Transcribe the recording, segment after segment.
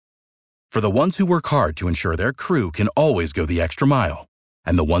For the ones who work hard to ensure their crew can always go the extra mile,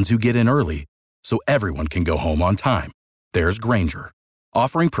 and the ones who get in early so everyone can go home on time, there's Grainger,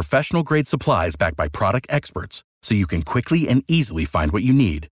 offering professional-grade supplies backed by product experts so you can quickly and easily find what you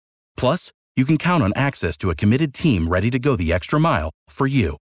need. Plus, you can count on access to a committed team ready to go the extra mile for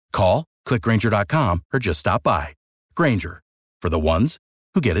you. Call, click Grainger.com, or just stop by. Grainger, for the ones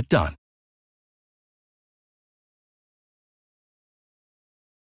who get it done.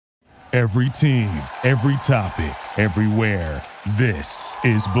 Every team, every topic, everywhere. This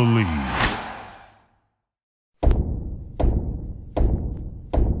is Believe.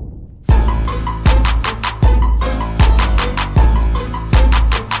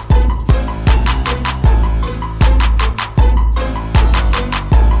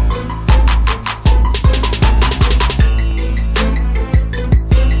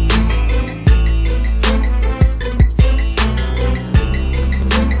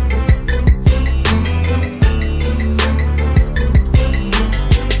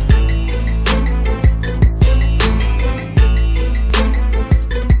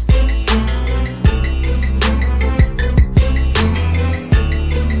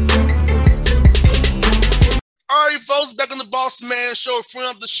 Man show,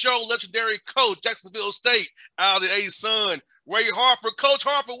 friend of the show, legendary coach, Jacksonville State, out of the A-Sun, Ray Harper. Coach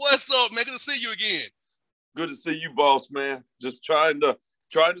Harper, what's up, man? Good to see you again. Good to see you, boss, man. Just trying to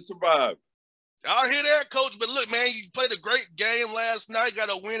survive. I hear that, Coach. But look, man, you played a great game last night. Got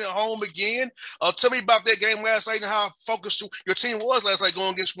a win at home again. Tell me about that game last night and how focused your team was last night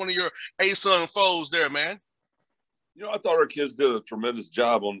going against one of your A-Sun foes there, man. You know, I thought our kids did a tremendous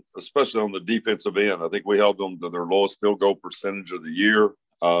job especially on the defensive end. I think we held them to their lowest field goal percentage of the year.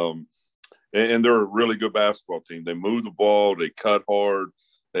 And they're a really good basketball team. They move the ball, they cut hard,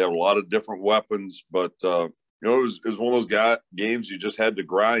 they have a lot of different weapons. But it was one of those games you just had to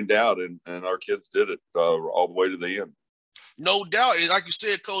grind out, and our kids did it all the way to the end. No doubt. And like you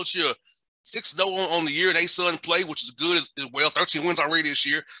said, Coach, you're 6-0 on the year in A-Sun play, which is good as well. 13 wins already this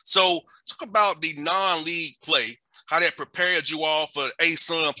year. So talk about the non-league play. How that prepared you all for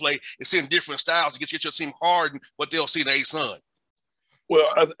A-Sun play and seeing different styles to get your team hard and what they'll see in A-Sun. Well,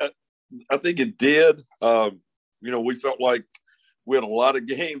 I think it did. We felt like we had a lot of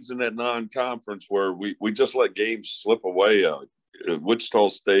games in that non-conference where we just let games slip away. Wichita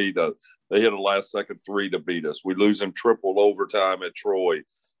State, they hit a last-second three to beat us. We lose in triple overtime at Troy.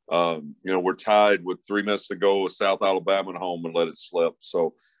 We're tied with 3 minutes to go with South Alabama at home and let it slip.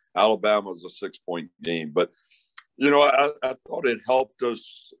 So Alabama's a 6-point game. But I thought it helped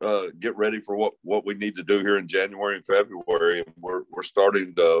us get ready for what we need to do here in January and February. And we're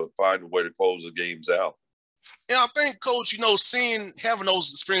starting to find a way to close the games out. And I think, Coach, having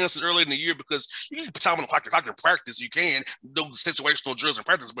those experiences early in the year, because you can put time on the clock in practice, you can do situational drills in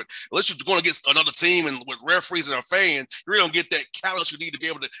practice, but unless you're going against another team and with referees and our fans, you really don't get that callous you need to be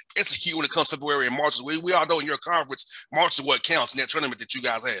able to execute when it comes to February and March. We all know in your conference, March is what counts in that tournament that you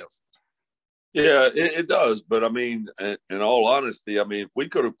guys have. Yeah, it does. But, in all honesty, if we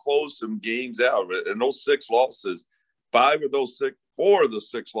could have closed some games out, and those 6 losses, 4 of the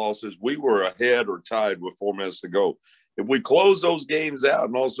 6 losses, we were ahead or tied with 4 minutes to go. If we close those games out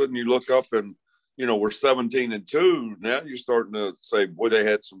and all of a sudden you look up and, we're 17-2, now you're starting to say, boy, they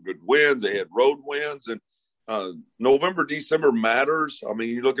had some good wins. They had road wins. And November, December matters.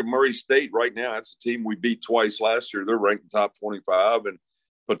 You look at Murray State right now, that's a team we beat twice last year. They're ranked in top 25 and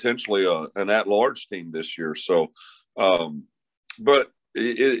potentially an at-large team this year. So, but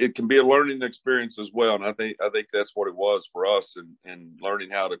it can be a learning experience as well. And I think that's what it was for us and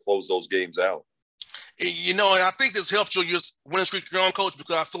learning how to close those games out. And I think this helps you winning streak you're on, Coach,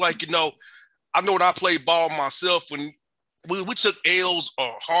 because I feel like, I know when I played ball myself, when we took L's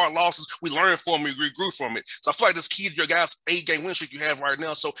or hard losses, we learned from it, we regrew from it. So I feel like this key to your guys' 8-game win streak you have right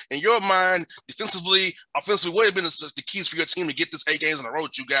now. So in your mind, defensively, offensively, what have been the keys for your team to get this 8 games in a row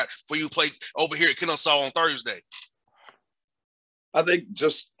that you got for you to play over here at Kennesaw on Thursday? I think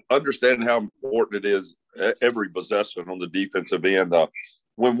just understanding how important it is every possession on the defensive end.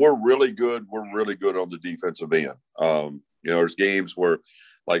 When we're really good on the defensive end. There's games where,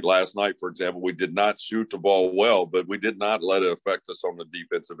 like last night, for example, we did not shoot the ball well, but we did not let it affect us on the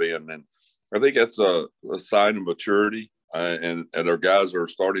defensive end. And I think that's a sign of maturity, and our guys are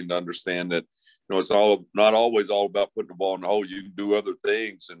starting to understand that, it's not always all about putting the ball in the hole. You can do other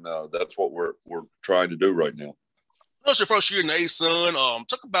things, and that's what we're trying to do right now. That's your first year in the A-Sun.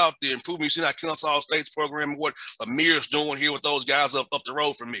 Talk about the improvement you've seen at Kennesaw State's program and what Amir's doing here with those guys up the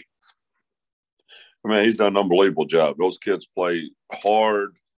road from me. He's done an unbelievable job. Those kids play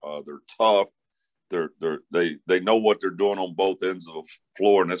hard. They're tough. they know what they're doing on both ends of the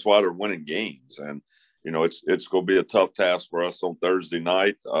floor, and that's why they're winning games. And it's going to be a tough task for us on Thursday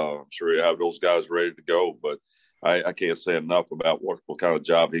night. I'm sure you have those guys ready to go, but I can't say enough about what kind of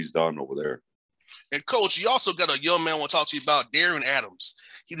job he's done over there. And, Coach, you also got a young man I want to talk to you about, Darren Adams.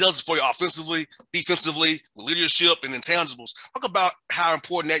 He does it for you offensively, defensively, with leadership and intangibles. Talk about how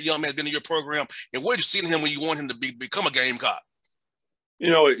important that young man has been in your program, and where you seen him when you want him to become a Gamecock.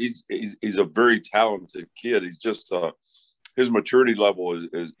 He's a very talented kid. He's just his maturity level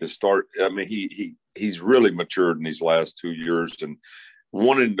is start. I mean, he's really matured in these last 2 years and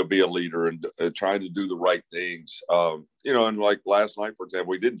wanting to be a leader and trying to do the right things. And like last night, for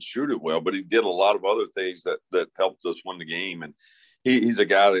example, he didn't shoot it well, but he did a lot of other things that helped us win the game. And he's a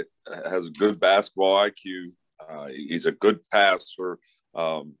guy that has a good basketball IQ. He's a good passer.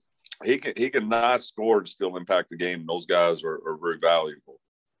 He can not score and still impact the game. Those guys are very valuable.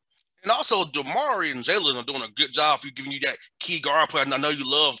 And also, Damari and Jalen are doing a good job for giving you that key guard play. And I know you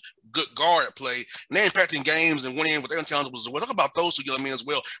love good guard play. And they're impacting games and winning with their intangibles as well. Talk about those two young men as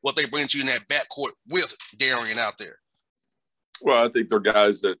well, what they bring to you in that backcourt with Darian out there. Well, I think they're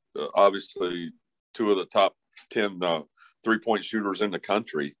guys that obviously two of the top 10 three-point shooters in the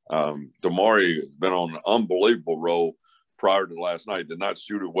country. Damari has been on an unbelievable roll prior to last night. Did not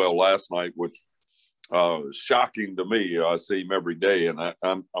shoot it well last night, which shocking to me. I see him every day, and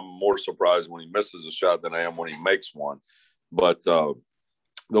I'm more surprised when he misses a shot than I am when he makes one. But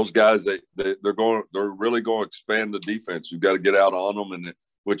those guys, they're really going to expand the defense. You've got to get out on them, and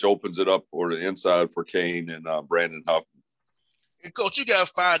which opens it up or the inside for Kane and Brandon Huffman. And, Coach, you got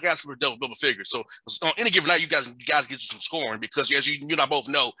 5 guys for double figures. So on any given night, you guys get you some scoring because, as you and I both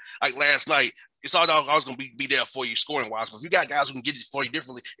know, like last night, it's all always going to be there for you scoring-wise. But if you got guys who can get it for you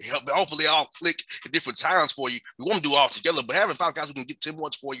differently, hopefully they all click at different times for you. We want to do it all together, but having 5 guys who can get 10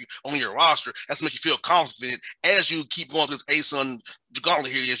 points for you on your roster, that's to make you feel confident as you keep going this ASUN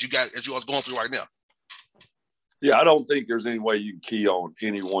gauntlet here as you are going through right now. Yeah, I don't think there's any way you can key on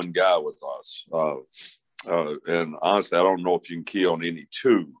any one guy with us. And honestly, I don't know if you can key on any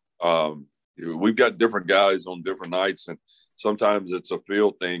two. We've got different guys on different nights, and sometimes it's a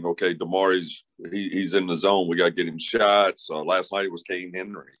field thing. Okay, Damari's he's in the zone. We got to get him shots. Last night it was Kane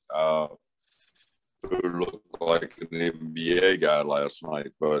Henry, who looked like an NBA guy last night.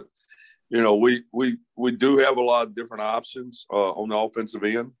 But we do have a lot of different options on the offensive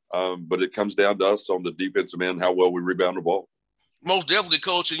end, but it comes down to us on the defensive end, how well we rebound the ball. Most definitely,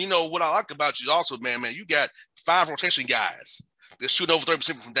 Coach. And what I like about you also, man, you got 5 rotation guys that shoot over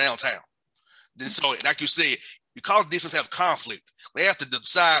 30% from downtown. Then so, like you said, you call the defense have conflict. They have to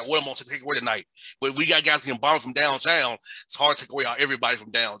decide what I'm going to take away tonight. But we got guys who can bomb from downtown. It's hard to take away everybody from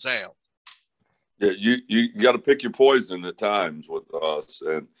downtown. Yeah, you got to pick your poison at times with us,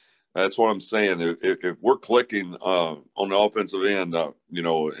 and that's what I'm saying. If we're clicking on the offensive end,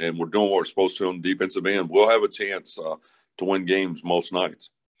 and we're doing what we're supposed to on the defensive end, we'll have a chance to win games most nights.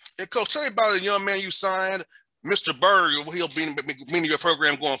 Hey, Coach, tell me about the young man you signed, Mr. Berg, and he'll be in your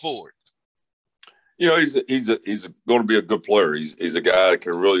program going forward. He's going to be a good player. He's a guy that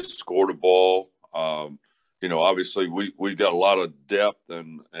can really score the ball. Obviously we got a lot of depth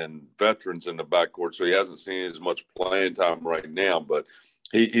and veterans in the backcourt, so he hasn't seen as much playing time right now, but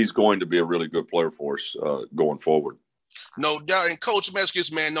he's going to be a really good player for us going forward. No doubt. And Coach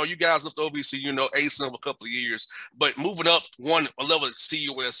Meskis, man, you guys left OVC, ASUN a couple of years, but moving up a level at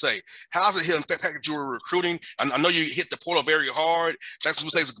CUSA. How's it impact your recruiting? I know you hit the portal very hard. That's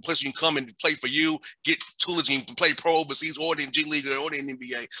what it's a place you can come and play for you, get Tullidge and play pro overseas or in G League or in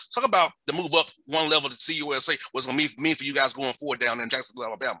NBA. Talk about the move up one level to CUSA. What's going to mean for you guys going forward down in Jacksonville,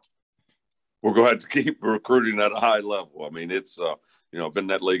 Alabama? We're going to have to keep recruiting at a high level. I mean, it's, I've been in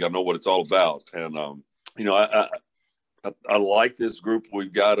that league. I know what it's all about. And, I like this group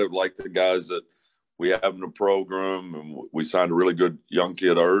we've got. I like the guys that we have in the program, and we signed a really good young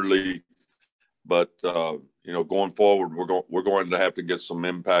kid early. But going forward, we're going to have to get some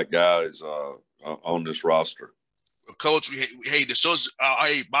impact guys on this roster. Coach, hey, the show's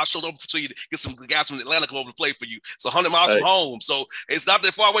my show's open for you to get some guys from Atlanta come over to play for you. It's 100 miles from home, so it's not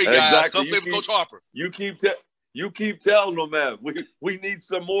that far away, guys. Exactly. Come play with Coach Harper. You keep telling them, man. We need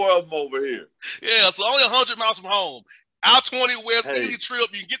some more of them over here. Yeah, so only 100 miles from home. Out 20 West, easy trip.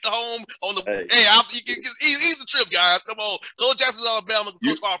 You can get to home on the easy trip, guys. Come on. Go to Jacksonville, Alabama,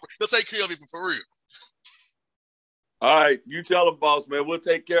 Coach Harper. He'll take care of you for real. All right. You tell them, boss, man. We'll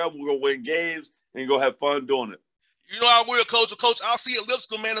take care of them. We're going to win games and go have fun doing it. I will, Coach. Coach, I'll see you at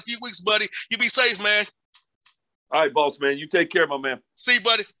Lipscomb, man, in a few weeks, buddy. You be safe, man. All right, boss, man. You take care, my man. See you,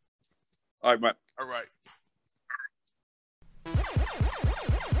 buddy. All right, man. All right.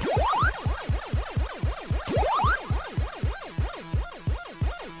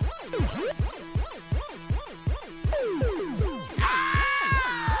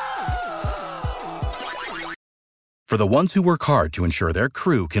 For the ones who work hard to ensure their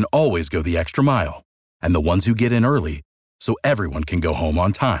crew can always go the extra mile, and the ones who get in early so everyone can go home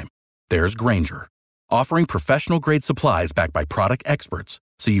on time, there's Grainger, offering professional-grade supplies backed by product experts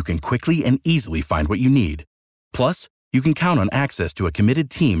so you can quickly and easily find what you need. Plus, you can count on access to a committed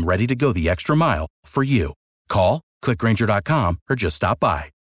team ready to go the extra mile for you. Call, click Grainger.com, or just stop by.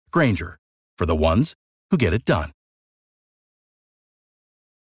 Grainger, for the ones who get it done.